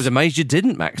 Because I was amazed you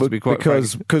didn't, Max, to be quite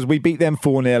frank. Because we beat them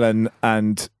 4-0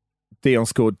 and Dion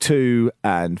scored 2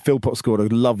 and Philpott scored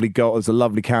a lovely goal. It was a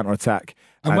lovely counter-attack.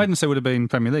 And Wednesday would have been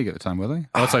Premier League at the time, were they?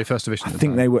 I'd say First Division. I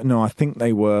think they were. No, I think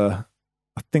they were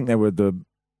the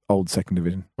old Second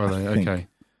Division. Were they? Okay.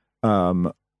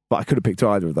 But I could have picked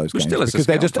either of those games still because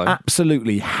they're just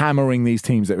absolutely hammering these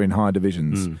teams that are in higher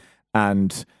divisions.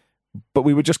 But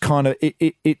we were just kind of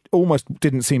it almost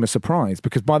didn't seem a surprise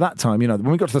because by that time, when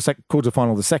we got to the quarter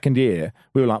final the second year,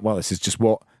 we were like, well, this is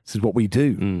what we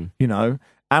do,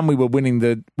 and we were winning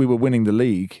the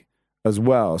league as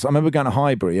well. So I remember going to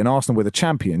Highbury and Arsenal were the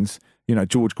champions.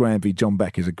 George Graham v John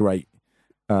Beck is a great.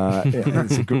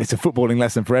 It's a footballing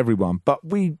lesson for everyone. But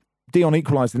Dion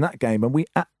equalised in that game, and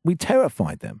we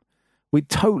terrified them. We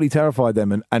totally terrified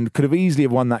them, and could have easily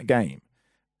have won that game.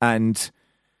 And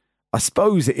I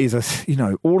suppose it is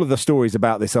all of the stories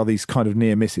about this are these kind of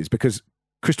near misses because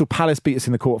Crystal Palace beat us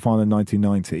in the quarterfinal in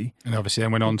 1990, and obviously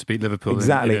then went on to beat Liverpool.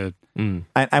 Exactly.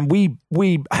 And we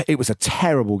it was a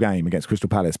terrible game against Crystal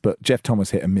Palace, but Jeff Thomas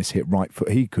hit a mishit right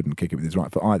foot. He couldn't kick it with his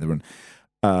right foot either,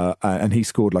 and he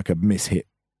scored like a mishit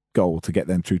goal to get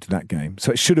them through to that game.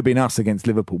 So it should have been us against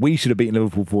Liverpool. We should have beaten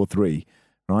Liverpool 4-3,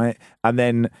 right? And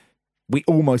then we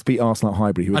almost beat Arsenal at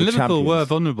Highbury, who were and the Liverpool champions. were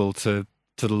vulnerable to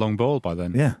the long ball by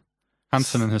then. Yeah.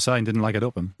 Hansen and Hussein didn't like it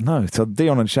up them. No, so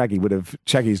Dion and Shaggy would have...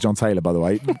 Shaggy is John Taylor, by the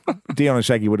way. Dion and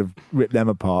Shaggy would have ripped them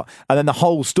apart. And then the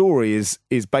whole story is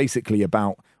basically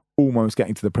about almost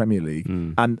getting to the Premier League.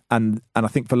 And I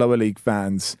think for lower league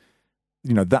fans,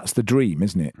 that's the dream,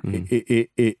 isn't it?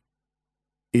 It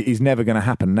is never going to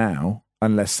happen now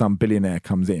unless some billionaire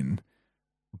comes in.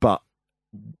 But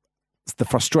the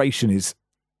frustration is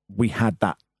we had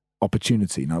that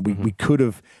opportunity. Now, we could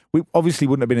have... We obviously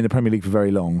wouldn't have been in the Premier League for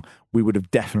very long. We would have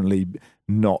definitely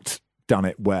not done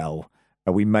it well.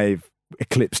 We may have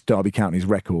eclipsed Derby County's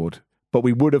record, but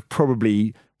we would have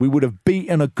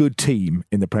beaten a good team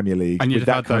in the Premier League. And you'd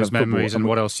have had those memories, and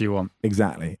what else do you want?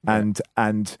 Exactly. Yeah.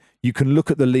 And you can look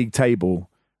at the league table.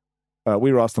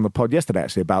 We were asked on the pod yesterday,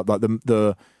 actually, about like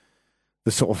the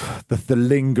sort of the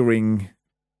lingering...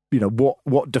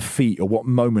 what defeat or what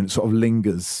moment sort of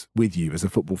lingers with you as a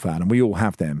football fan, and we all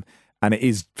have them. And it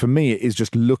is, for me, it is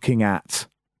just looking at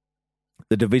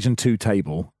the Division 2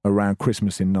 table around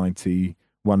Christmas in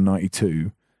 91,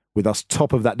 92, with us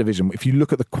top of that division. If you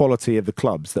look at the quality of the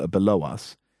clubs that are below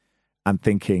us and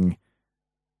thinking,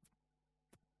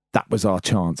 that was our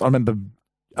chance. I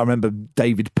remember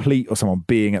David Pleat or someone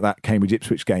being at that Cambridge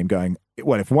Ipswich game going,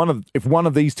 well, if one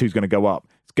of these two is going to go up,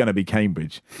 it's going to be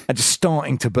Cambridge, and just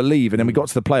starting to believe. And then we got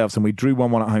to the playoffs and we drew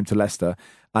 1-1 at home to Leicester,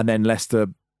 and then Leicester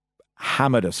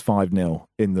hammered us 5-0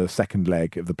 in the second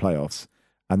leg of the playoffs,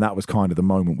 and that was kind of the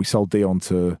moment. We sold Dion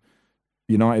to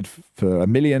United for $1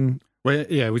 million. Well,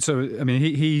 yeah. So I mean,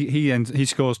 he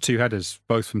scores 2 headers,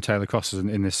 both from Taylor crosses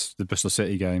in the Bristol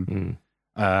City game,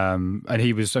 and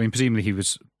he was. I mean, presumably he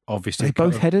was. Obviously,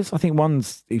 both headers. I think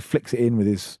he flicks it in with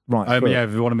his right foot. Yeah,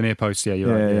 one of them near post. Yeah,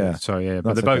 you're right. Yeah. Sorry, yeah,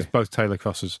 but they're both Taylor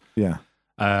crosses. Yeah.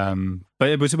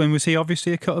 But was he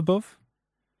obviously a cut above?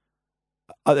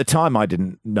 At the time, I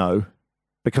didn't know,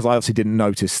 because I obviously didn't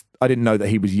notice. I didn't know that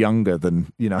he was younger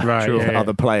than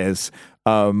other players.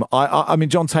 I mean,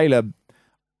 John Taylor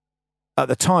at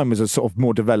the time was a sort of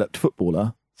more developed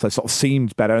footballer, so sort of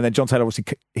seemed better. And then John Taylor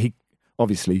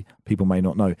obviously people may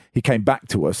not know, he came back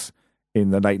to us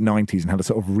in the late 90s and had a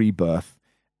sort of rebirth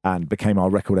and became our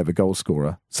record ever goal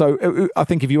scorer. So I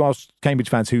think if you ask Cambridge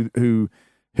fans who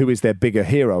is their bigger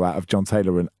hero out of John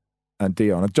Taylor and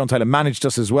Dion, John Taylor managed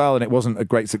us as well, and it wasn't a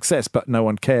great success, but no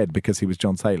one cared because he was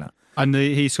John Taylor. And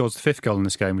he scores the 5th goal in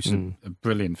this game, which is a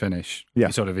brilliant finish. Yeah,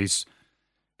 because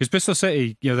Bristol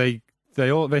City, they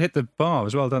hit the bar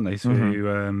as well, don't they?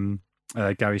 Through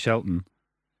Gary Shelton.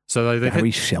 So they've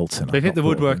hit the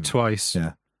woodwork twice.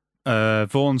 Yeah.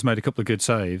 Vaughan's made a couple of good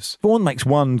saves. Vaughan makes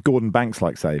one Gordon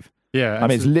Banks-like save. Yeah, I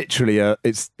mean, it's literally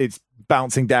it's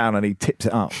bouncing down and he tips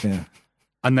it up. Yeah,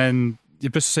 and then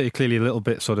Bristol City clearly a little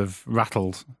bit sort of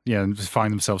rattled. Yeah, and just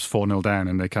find themselves 4-0 down,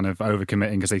 and they're kind of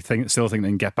overcommitting because they still think they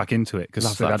can get back into it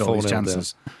because they had all these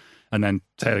chances. Down. And then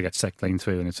Taylor gets set clean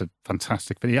through, and it's a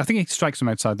fantastic finish. I think he strikes them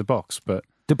outside the box, but.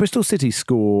 Did Bristol City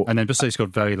score? And then Bristol City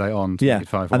scored very late on. Yeah,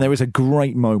 and there is a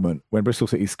great moment when Bristol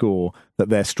City score that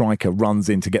their striker runs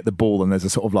in to get the ball, and there's a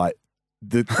sort of like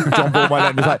John Ball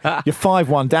is like, you're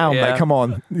 5-1 down, mate. Come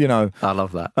on, I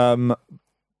love that.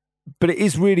 But it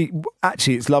is really,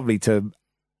 actually, it's lovely to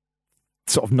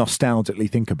sort of nostalgically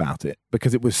think about it,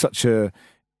 because it was such a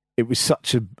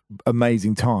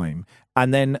amazing time,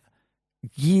 and then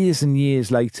years and years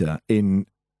later in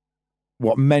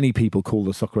what many people call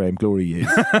the Soccer AM glory years.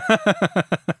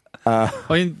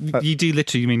 You do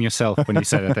literally mean yourself when you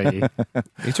say that, don't you?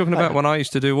 You're talking about when I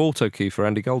used to do auto cue for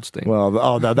Andy Goldstein. Well,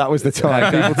 no, that was the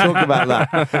time. People talk about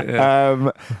that.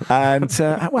 Yeah.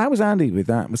 How was Andy with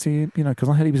that? Was he, because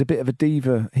I heard he was a bit of a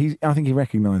diva. I think he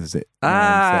recognises it.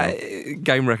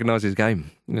 Game recognises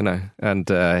game, and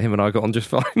him and I got on just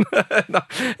fine. No,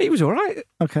 he was all right.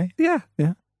 Okay. Yeah.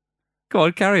 Yeah. Go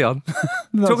on, carry on.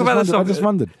 No, I just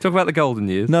wondered. Talk about the golden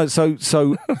years. No, so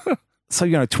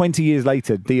 20 years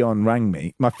later, Dion rang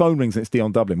me. My phone rings and it's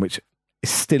Dion Dublin, which is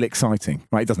still exciting.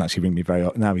 Right, he doesn't actually ring me very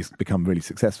often. Now he's become really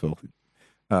successful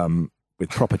with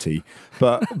property.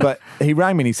 But he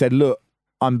rang me and he said, "Look,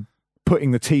 I'm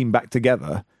putting the team back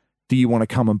together. Do you want to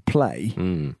come and play?"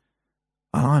 And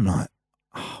I'm like,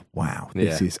 "Oh, wow,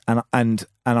 this is." And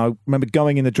I remember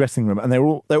going in the dressing room and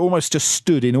they're almost just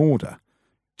stood in order.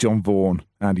 John Vaughan,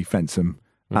 Andy Fensham,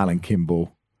 Alan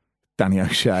Kimball, Danny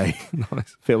O'Shea,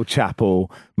 nice. Phil Chappell,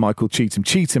 Michael Cheetham.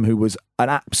 Cheetham, who was an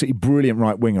absolutely brilliant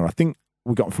right winger. I think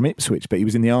we got him from Ipswich, but he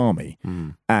was in the army,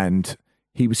 and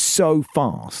he was so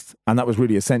fast, and that was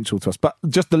really essential to us. But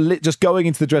just going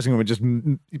into the dressing room and just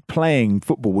playing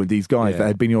football with these guys that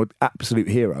had been your absolute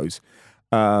heroes.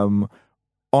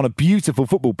 On a beautiful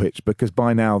football pitch, because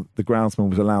by now the groundsman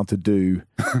was allowed to do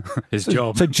his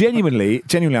job. So genuinely,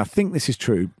 I think this is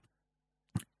true.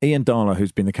 Ian Darla,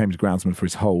 who's been the Cambridge groundsman for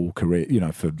his whole career,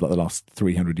 for like the last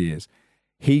 300 years,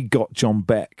 he got John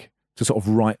Beck to sort of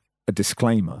write a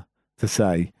disclaimer to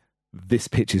say, "This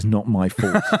pitch is not my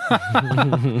fault.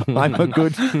 I'm a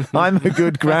good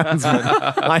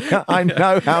groundsman. I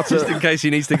know how to." Just in case he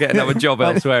needs to get another job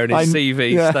elsewhere in his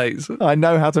CV states. I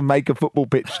know how to make a football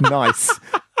pitch nice,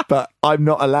 but I'm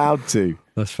not allowed to.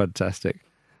 That's fantastic.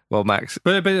 Well, Max,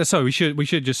 but so we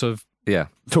should just sort of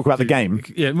talk about the game.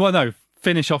 Yeah, well, no,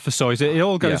 finish off the stories. It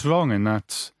all goes wrong in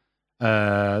that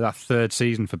third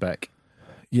season for Beck.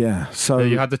 Yeah, so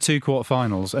you had the 2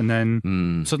 quarterfinals, and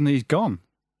then suddenly he's gone.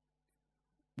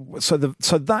 So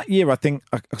that year, I think,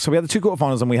 we had the 2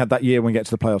 quarterfinals, and we had that year when we get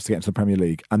to the playoffs to get into the Premier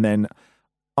League, and then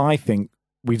I think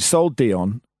we sold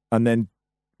Dion, and then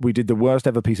we did the worst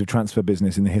ever piece of transfer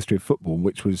business in the history of football,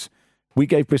 which was we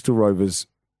gave Bristol Rovers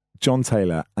John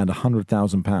Taylor and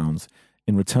 £100,000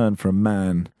 in return for a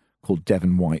man called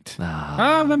Devon White.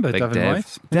 I remember Devon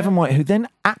White. Devon White, who then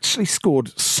actually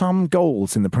scored some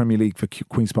goals in the Premier League for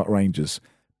Queen's Park Rangers,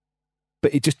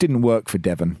 but it just didn't work for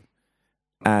Devon.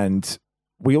 And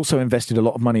we also invested a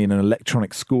lot of money in an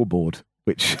electronic scoreboard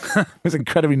which was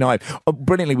incredibly nice. Oh,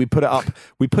 brilliantly, we put it up.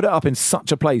 We put it up in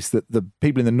such a place that the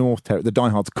people in the North Terrace, the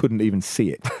diehards, couldn't even see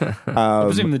it. I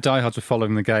presume the diehards were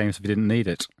following the games if you didn't need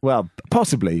it. Well,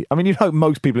 possibly. I mean, you know,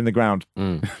 most people in the ground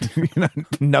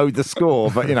know the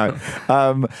score, but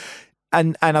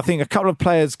and I think a couple of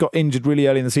players got injured really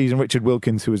early in the season. Richard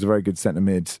Wilkins, who was a very good centre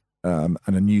mid, and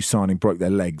a new signing, broke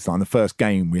their legs. In the first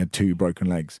game, we had 2 broken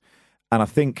legs. And I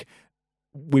think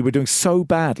we were doing so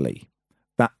badly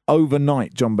that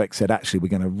overnight John Beck said, actually,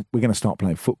 we're gonna start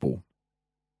playing football.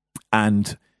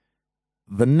 And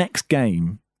the next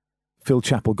game, Phil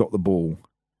Chappell got the ball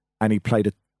and he played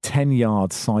a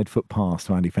 10-yard side foot pass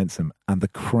to Andy Fensham, and the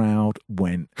crowd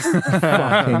went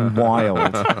fucking wild.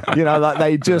 You know, like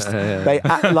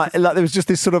like there was just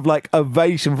this sort of like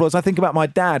ovation for us. I think about my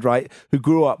dad, right, who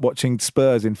grew up watching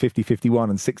Spurs in 50-51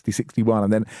 and 60-61,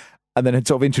 and then had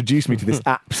sort of introduced me to this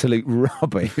absolute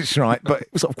rubbish, right? But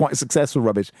sort of quite successful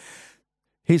rubbish.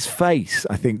 His face,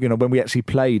 I think, you know, when we actually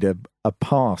played a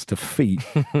pass to feet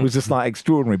was just like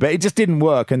extraordinary, but it just didn't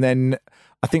work. And then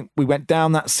I think we went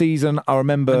down that season. I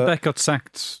remember and Beck got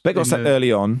sacked. Beck got sacked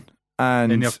early on,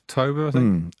 and in October, I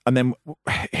think. And then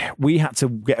we had to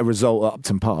get a result at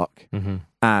Upton Park,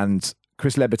 and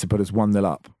Chris Leadbitter put us 1-0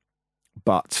 up.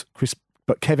 But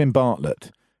Kevin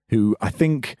Bartlett, who I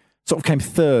think sort of came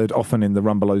third often in the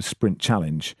Run Below Sprint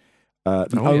Challenge.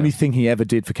 The only thing he ever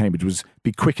did for Cambridge was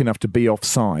be quick enough to be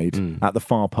offside at the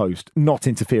far post, not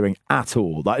interfering at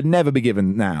all. That would never be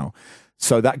given now.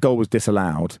 So that goal was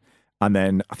disallowed. And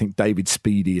then I think David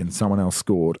Speedy and someone else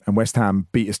scored. And West Ham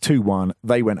beat us 2-1.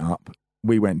 They went up.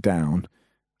 We went down.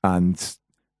 And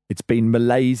it's been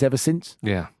malaise ever since.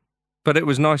 Yeah. But it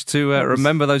was nice to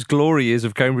remember those glory years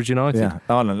of Cambridge United. Yeah.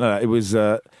 Oh, no. It was...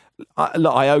 I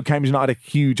owe Cambridge United a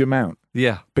huge amount.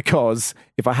 Yeah. Because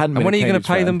if I hadn't been And when are you going to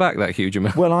pay fan, them back that huge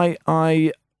amount? Well,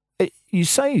 you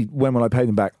say, when will I pay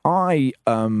them back?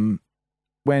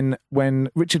 When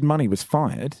Richard Money was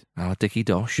fired... Dickie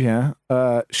Dosh. Yeah.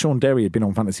 Sean Derry had been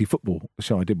on Fantasy Football, the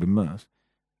show I did with Merce.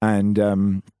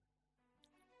 And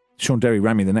Sean Derry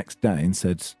rang me the next day and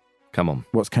said... Come on.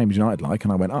 What's Cambridge United like?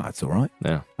 And I went, it's all right.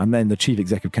 Yeah. And then the chief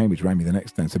executive of Cambridge rang me the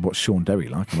next day and said, what's Sean Derry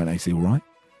like? I went, is he all right?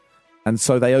 And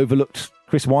so they overlooked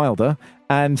Chris Wilder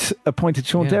and appointed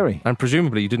Sean Derry. And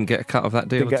presumably you didn't get a cut of that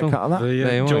deal Didn't get a cut of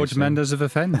that. George Mendes of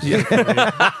offence. George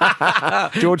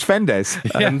Fendes.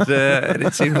 And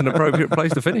it seems an appropriate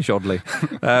place to finish, oddly.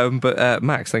 But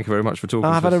Max, thank you very much for talking to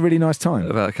us. I've had a really nice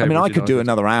time. I mean, I could do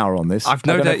another hour on this. I've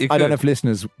no doubt you could. I don't know if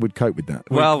listeners would cope with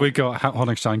that. Well, we got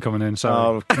Honigstein coming in,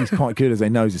 so he's quite good as they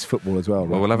knows his football as well. Right?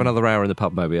 Well, we'll have another hour in the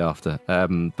pub maybe after.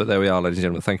 But there we are, ladies and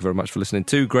gentlemen. Thank you very much for listening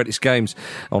to Greatest Games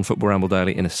on Football Ramble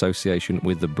Daily in association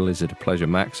with the Blizzard. Pleasure,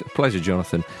 Max. Pleasure,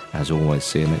 Jonathan. As always,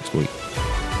 see you next week.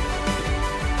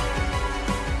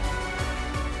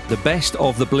 The Best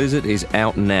of the Blizzard is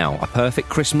out now. A perfect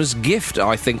Christmas gift,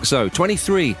 I think so.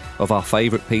 23 of our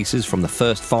favourite pieces from the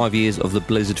first 5 years of the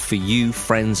Blizzard for you,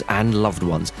 friends and loved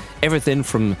ones. Everything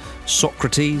from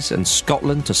Socrates and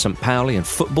Scotland to St Pauli and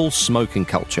football, smoking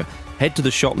culture. Head to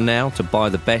the shop now to buy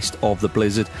the Best of the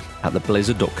Blizzard at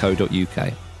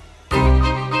theblizzard.co.uk.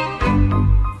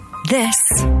 This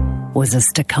was a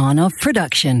Stakhanov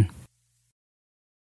production.